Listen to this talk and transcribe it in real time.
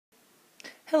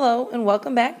Hello and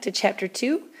welcome back to Chapter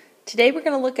 2. Today we're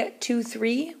going to look at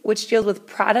 2.3, which deals with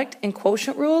product and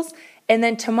quotient rules, and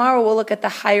then tomorrow we'll look at the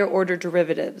higher order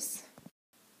derivatives.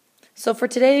 So for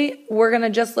today, we're going to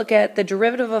just look at the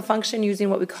derivative of a function using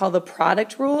what we call the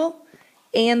product rule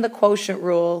and the quotient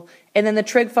rule, and then the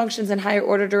trig functions and higher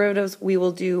order derivatives we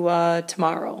will do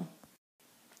tomorrow.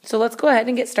 So let's go ahead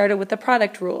and get started with the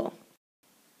product rule.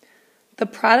 The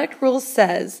product rule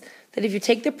says that if you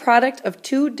take the product of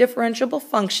two differentiable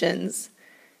functions,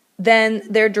 then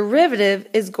their derivative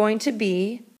is going to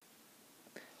be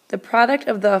the product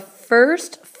of the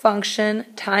first function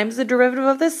times the derivative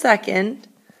of the second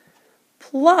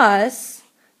plus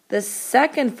the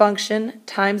second function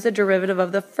times the derivative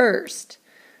of the first.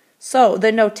 So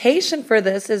the notation for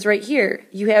this is right here.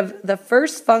 You have the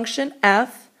first function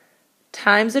f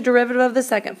times the derivative of the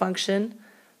second function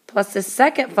plus the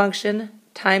second function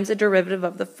times the derivative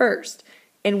of the first.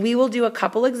 And we will do a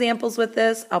couple examples with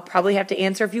this. I'll probably have to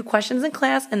answer a few questions in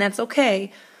class, and that's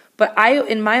okay. But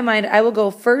in my mind, I will go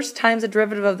first times the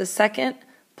derivative of the second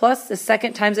plus the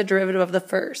second times the derivative of the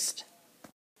first.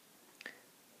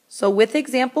 So with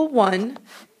example 1,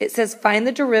 it says find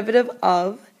the derivative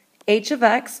of h of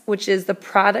x, which is the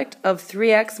product of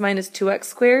 3x minus 2x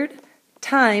squared,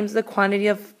 times the quantity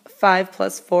of 5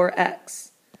 plus 4x.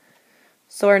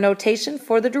 So our notation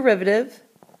for the derivative,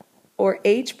 or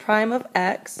h prime of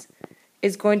x,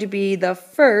 is going to be the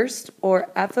first, or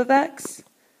f of x,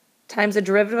 times the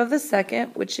derivative of the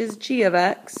second, which is g of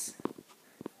x,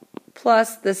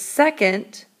 plus the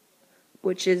second,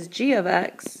 which is g of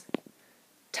x,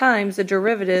 times the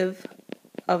derivative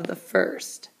of the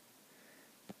first.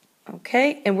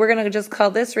 Okay, and we're going to just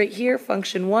call this right here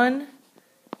function 1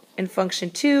 and function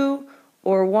 2,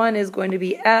 or 1 is going to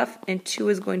be f and 2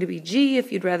 is going to be g,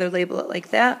 if you'd rather label it like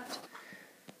that.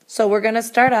 So we're going to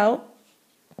start out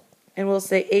and we'll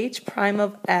say h prime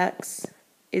of x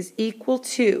is equal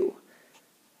to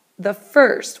the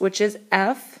first, which is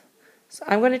f. So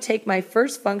I'm going to take my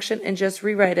first function and just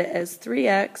rewrite it as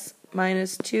 3x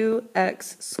minus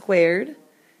 2x squared.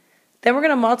 Then we're going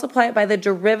to multiply it by the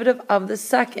derivative of the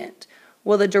second.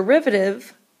 Well, the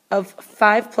derivative of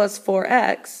 5 plus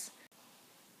 4x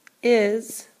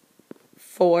is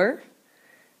 4.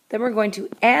 Then we're going to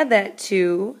add that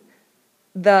to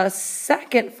the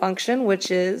second function,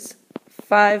 which is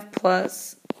 5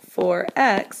 plus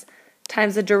 4x,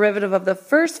 times the derivative of the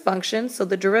first function. So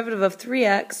the derivative of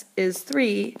 3x is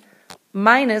 3,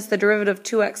 minus the derivative of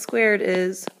 2x squared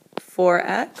is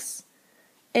 4x.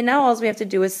 And now all we have to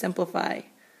do is simplify.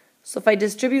 So if I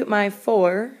distribute my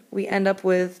 4, we end up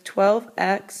with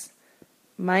 12x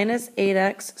minus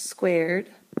 8x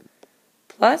squared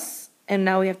plus, and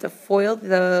now we have to FOIL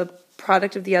the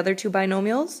product of the other two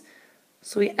binomials.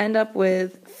 So we end up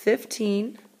with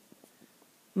 15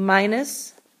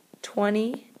 minus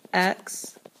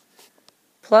 20x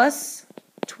plus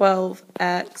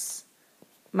 12x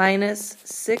minus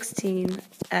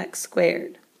 16x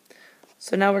squared.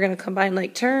 So now we're going to combine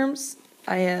like terms.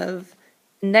 I have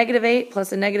negative 8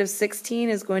 plus a negative 16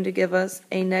 is going to give us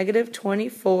a negative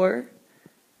 24x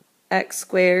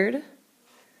squared.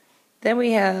 Then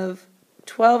we have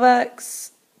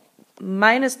 12x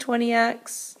minus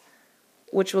 20x,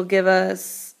 which will give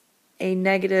us a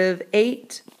negative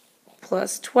 8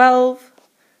 plus 12.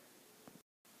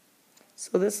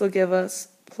 So this will give us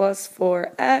plus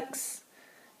 4x.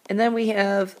 And then we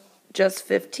have just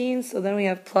 15, so then we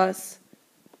have plus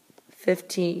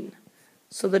 15.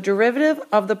 So the derivative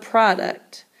of the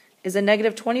product is a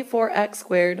negative 24x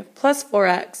squared plus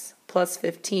 4x plus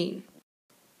 15.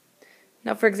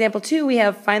 Now for example 2, we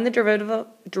have find the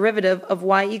derivative of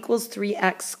y equals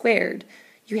 3x squared.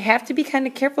 You have to be kind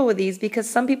of careful with these because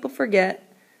some people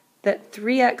forget that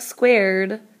 3x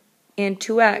squared and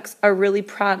 2x are really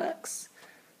products.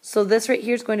 So this right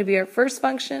here is going to be our first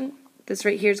function. This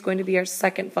right here is going to be our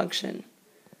second function.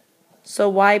 So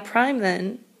y prime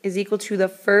then is equal to the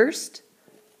first,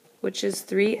 which is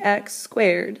 3x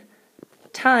squared,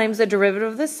 times the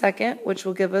derivative of the second, which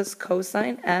will give us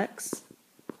cosine x.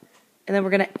 And then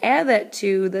we're going to add that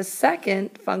to the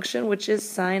second function, which is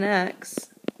sine x,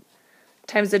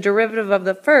 times the derivative of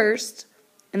the first,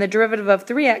 and the derivative of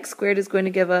 3x squared is going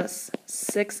to give us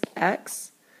 6x.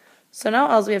 So now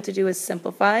all we have to do is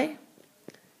simplify,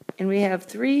 and we have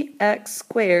 3x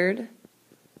squared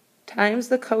times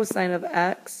the cosine of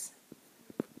x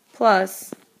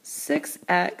plus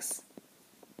 6x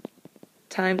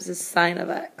times the sine of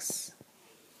x.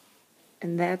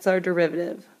 And that's our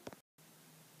derivative.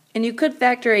 And you could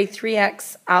factor a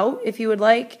 3x out if you would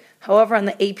like. However, on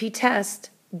the AP test,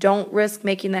 don't risk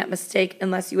making that mistake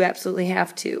unless you absolutely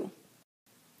have to.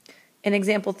 And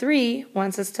example 3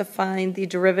 wants us to find the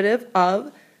derivative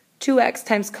of 2x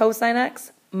times cosine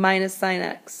x minus sine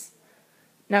x.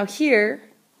 Now here,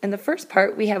 in the first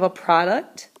part, we have a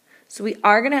product, so we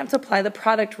are going to have to apply the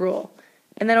product rule.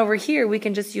 And then over here, we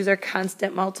can just use our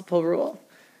constant multiple rule.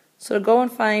 So to go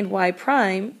and find y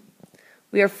prime,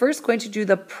 we are first going to do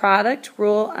the product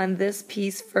rule on this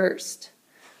piece first.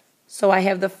 So I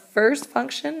have the first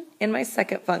function and my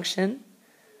second function.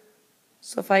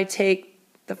 So if I take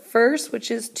the first, which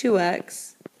is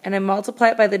 2x, and I multiply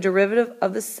it by the derivative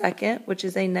of the second, which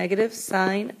is a negative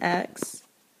sine x,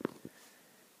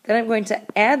 then I'm going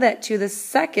to add that to the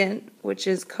second, which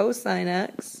is cosine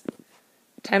x,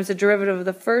 times the derivative of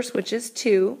the first, which is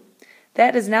 2.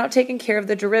 That is now taking care of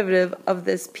the derivative of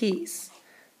this piece.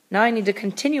 Now I need to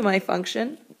continue my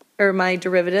function, or my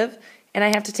derivative, and I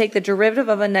have to take the derivative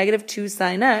of a negative 2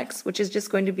 sine x, which is just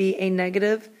going to be a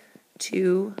negative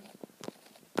 2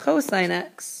 cosine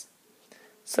x.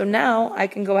 So now I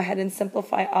can go ahead and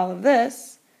simplify all of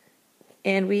this,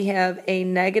 and we have a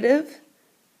negative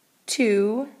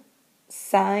 2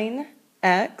 sine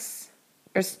x,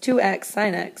 or 2x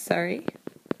sine x, sorry,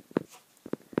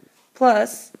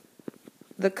 plus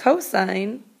the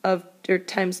cosine of, or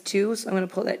times 2, so I'm going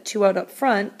to pull that 2 out up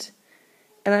front,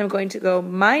 and then I'm going to go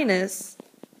minus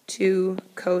 2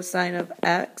 cosine of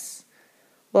x.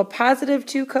 Well, positive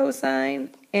 2 cosine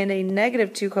and a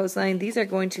negative 2 cosine, these are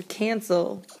going to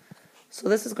cancel. So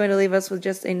this is going to leave us with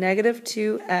just a negative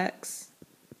 2x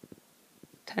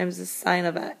times the sine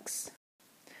of x.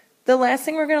 The last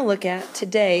thing we're going to look at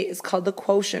today is called the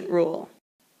quotient rule.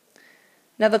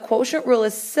 Now the quotient rule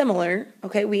is similar,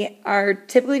 okay? We are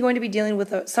typically going to be dealing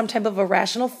with some type of a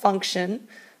rational function,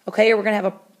 okay? Or we're going to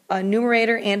have a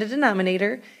numerator and a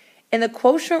denominator. And the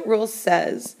quotient rule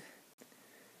says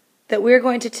that we're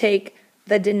going to take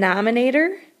the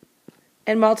denominator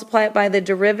and multiply it by the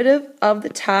derivative of the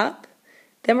top.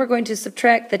 Then we're going to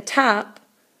subtract the top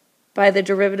by the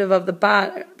derivative of the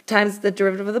bottom times the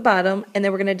derivative of the bottom, and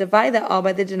then we're going to divide that all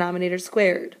by the denominator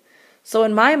squared. So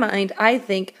in my mind, I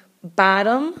think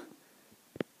bottom,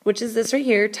 which is this right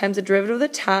here, times the derivative of the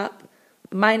top,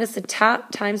 minus the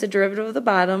top times the derivative of the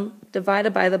bottom,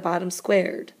 divided by the bottom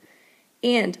squared.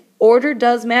 And order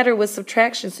does matter with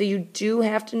subtraction, so you do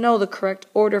have to know the correct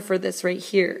order for this right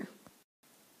here.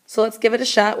 So let's give it a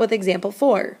shot with example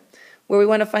 4, where we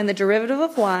want to find the derivative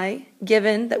of y,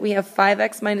 given that we have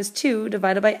 5x minus 2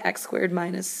 divided by x squared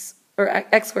minus, or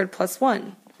x squared plus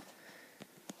 1.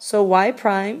 So y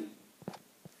prime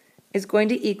is going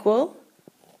to equal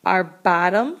our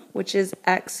bottom, which is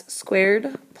x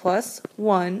squared plus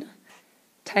 1,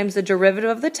 times the derivative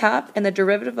of the top, and the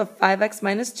derivative of 5x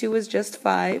minus 2 is just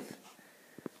 5.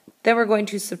 Then we're going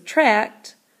to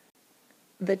subtract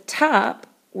the top,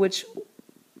 which,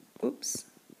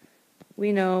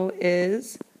 we know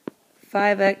is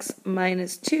 5x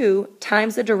minus 2,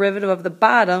 times the derivative of the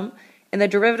bottom, and the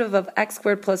derivative of x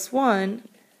squared plus 1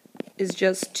 is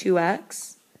just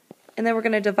 2x. And then we're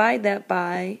going to divide that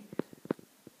by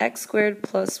x squared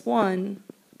plus 1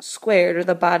 squared, or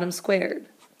the bottom squared.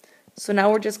 So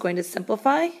now we're just going to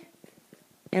simplify,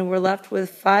 and we're left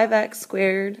with 5x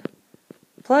squared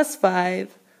plus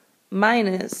 5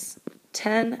 minus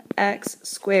 10x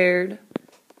squared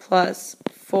plus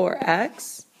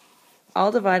 4x,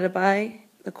 all divided by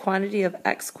the quantity of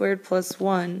x squared plus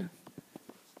 1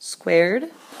 squared.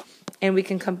 And we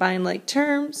can combine like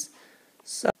terms.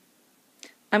 So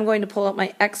I'm going to pull out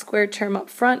my x squared term up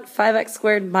front. 5x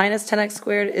squared minus 10x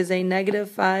squared is a negative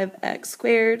 5x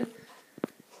squared.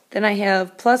 Then I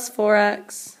have plus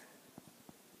 4x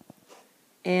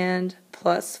and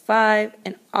plus 5,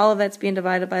 and all of that's being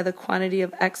divided by the quantity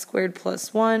of x squared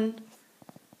plus 1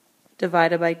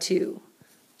 divided by 2.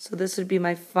 So this would be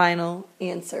my final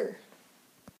answer.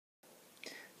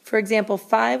 For example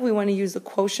 5, we want to use the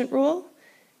quotient rule,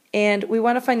 and we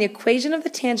want to find the equation of the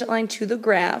tangent line to the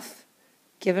graph,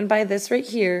 given by this right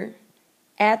here,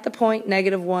 at the point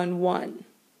negative 1, 1.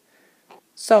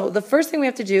 So the first thing we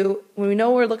have to do, when we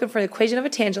know we're looking for the equation of a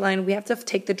tangent line, we have to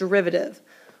take the derivative.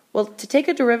 Well, to take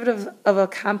a derivative of a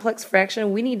complex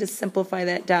fraction, we need to simplify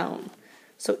that down.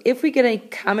 So if we get a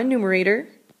common numerator,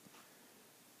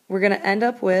 we're going to end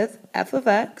up with f of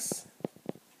x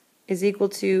is equal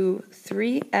to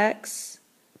 3x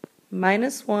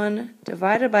minus 1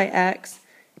 divided by x,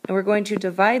 and we're going to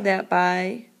divide that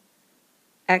by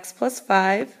x plus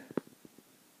 5.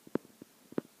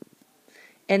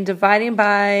 And dividing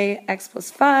by x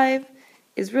plus 5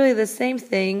 is really the same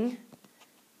thing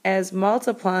as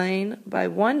multiplying by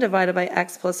 1 divided by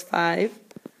x plus 5.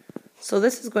 So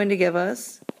this is going to give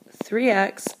us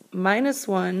 3x minus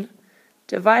 1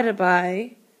 divided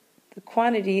by the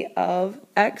quantity of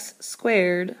x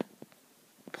squared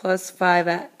plus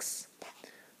 5x.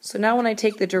 So now when I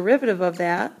take the derivative of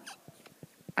that,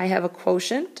 I have a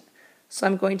quotient. So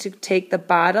I'm going to take the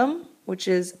bottom, which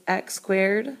is x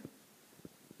squared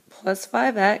plus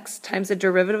 5x, times the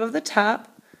derivative of the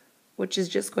top, which is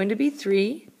just going to be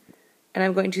 3. And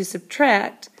I'm going to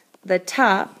subtract the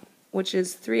top, which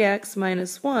is 3x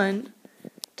minus 1,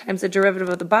 times the derivative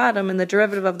of the bottom. And the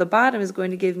derivative of the bottom is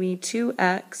going to give me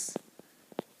 2x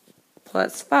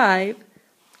plus 5.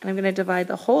 And I'm going to divide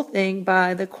the whole thing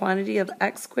by the quantity of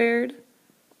x squared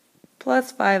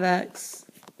plus 5x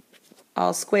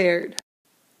all squared.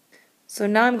 So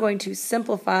now I'm going to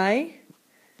simplify,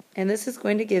 and this is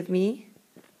going to give me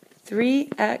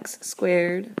 3x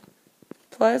squared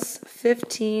plus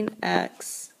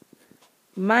 15x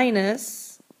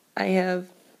minus, I'm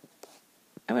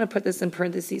going to put this in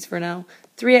parentheses for now,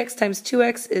 3x times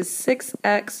 2x is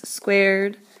 6x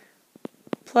squared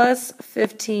plus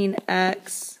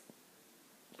 15x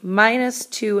minus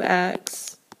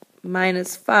 2x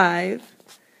minus 5.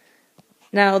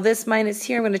 Now this minus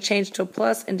here I'm going to change to a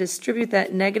plus and distribute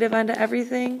that negative onto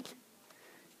everything.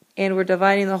 And we're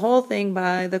dividing the whole thing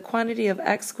by the quantity of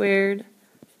x squared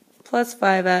plus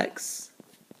 5x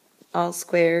all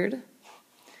squared.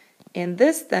 And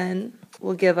this then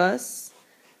will give us,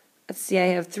 let's see, I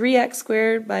have 3x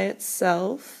squared by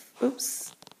itself.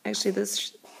 Oops, actually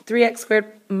this 3x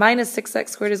squared minus 6x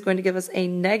squared is going to give us a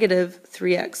negative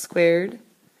 3x squared.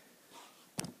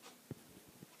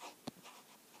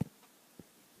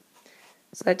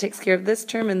 So that takes care of this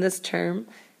term and this term.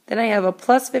 Then I have a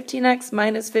plus 15x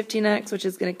minus 15x, which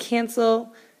is going to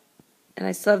cancel. And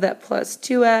I still have that plus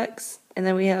 2x. And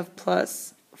then we have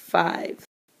plus 5.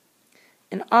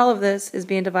 And all of this is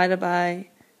being divided by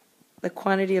the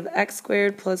quantity of x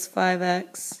squared plus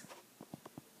 5x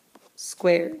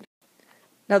squared.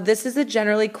 Now this is a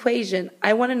general equation.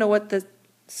 I want to know what the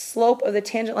slope of the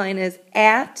tangent line is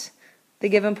at the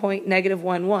given point, negative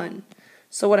 1, 1.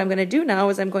 So what I'm going to do now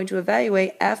is I'm going to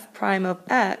evaluate f prime of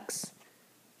x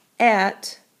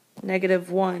at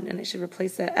negative 1. And I should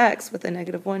replace that x with a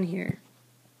negative 1 here.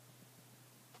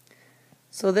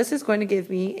 So this is going to give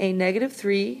me a negative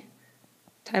 3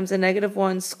 times a negative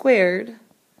 1 squared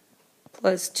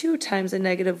plus 2 times a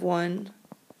negative 1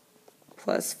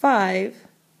 plus 5.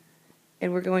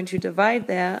 And we're going to divide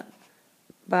that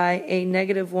by a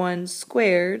negative 1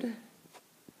 squared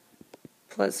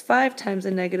plus 5 times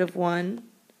a negative 1,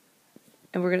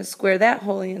 and we're going to square that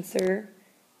whole answer,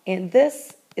 and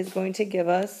this is going to give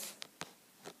us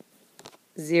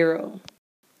 0.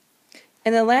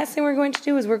 And the last thing we're going to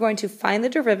do is we're going to find the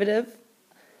derivative,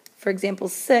 for example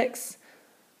 6,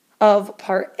 of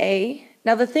part A.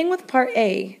 Now the thing with part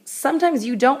A, sometimes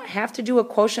you don't have to do a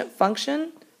quotient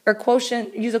function or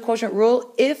use a quotient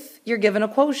rule if you're given a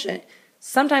quotient.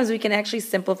 Sometimes we can actually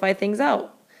simplify things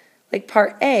out. Like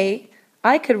part A,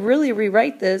 I could really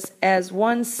rewrite this as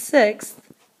 1/6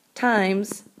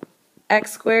 times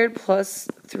x squared plus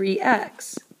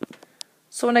 3x.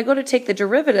 So when I go to take the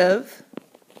derivative,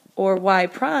 or y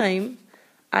prime,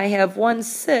 I have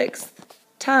 1/6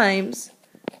 times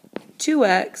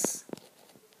 2x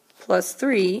plus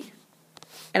 3,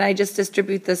 and I just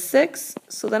distribute the 6,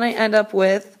 so then I end up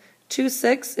with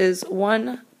 2/6 is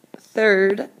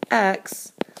 1/3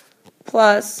 x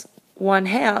plus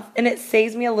 1/2, and it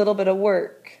saves me a little bit of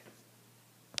work.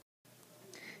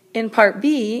 In part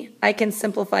B, I can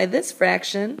simplify this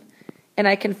fraction, and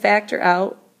I can factor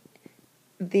out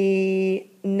the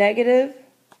negative,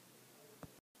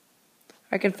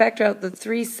 I can factor out the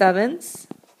 3/7,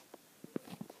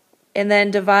 and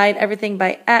then divide everything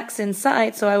by x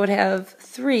inside, so I would have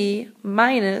 3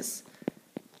 minus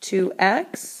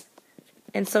 2x.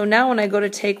 And so now when I go to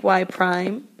take y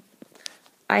prime,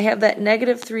 I have that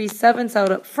negative 3/7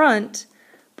 out up front,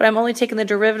 but I'm only taking the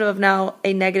derivative of now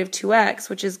a negative 2x,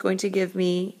 which is going to give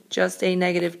me just a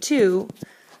negative 2.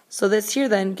 So this here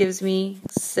then gives me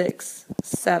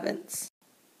 6/7.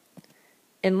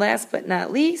 And last but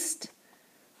not least,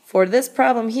 for this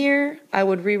problem here, I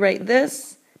would rewrite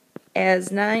this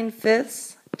as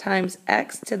 9/5 times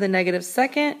x to the negative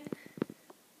second,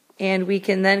 and we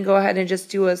can then go ahead and just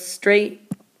do a straight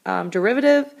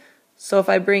derivative. So if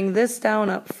I bring this down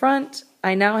up front,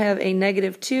 I now have a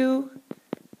negative 2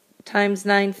 times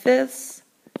 9/5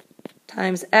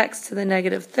 times x to the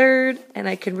negative third, and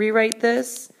I can rewrite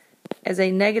this as a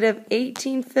negative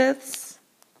 18/5,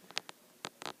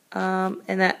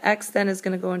 and that x then is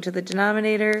going to go into the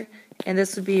denominator, and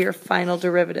this would be your final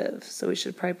derivative. So we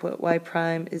should probably put y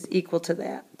prime is equal to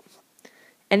that.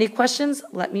 Any questions?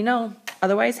 Let me know.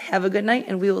 Otherwise, have a good night,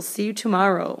 and we will see you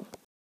tomorrow.